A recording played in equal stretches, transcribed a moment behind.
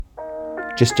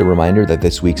Just a reminder that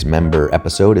this week's member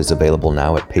episode is available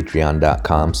now at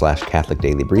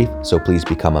patreon.com/CatholicDailyBrief, so please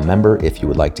become a member if you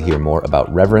would like to hear more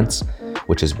about Reverence,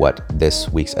 which is what this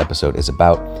week's episode is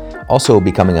about. Also,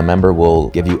 becoming a member will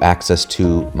give you access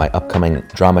to my upcoming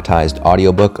dramatized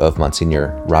audiobook of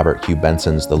Monsignor Robert Hugh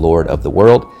Benson's The Lord of the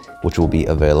World, which will be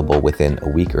available within a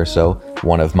week or so.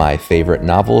 One of my favorite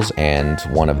novels and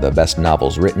one of the best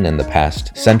novels written in the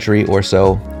past century or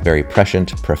so. Very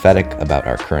prescient, prophetic about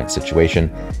our current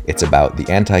situation. It's about the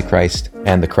Antichrist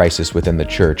and the crisis within the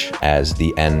church as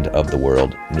the end of the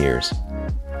world nears.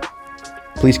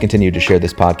 Please continue to share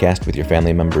this podcast with your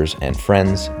family members and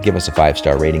friends. Give us a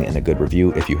 5-star rating and a good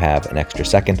review if you have an extra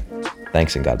second.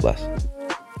 Thanks and God bless.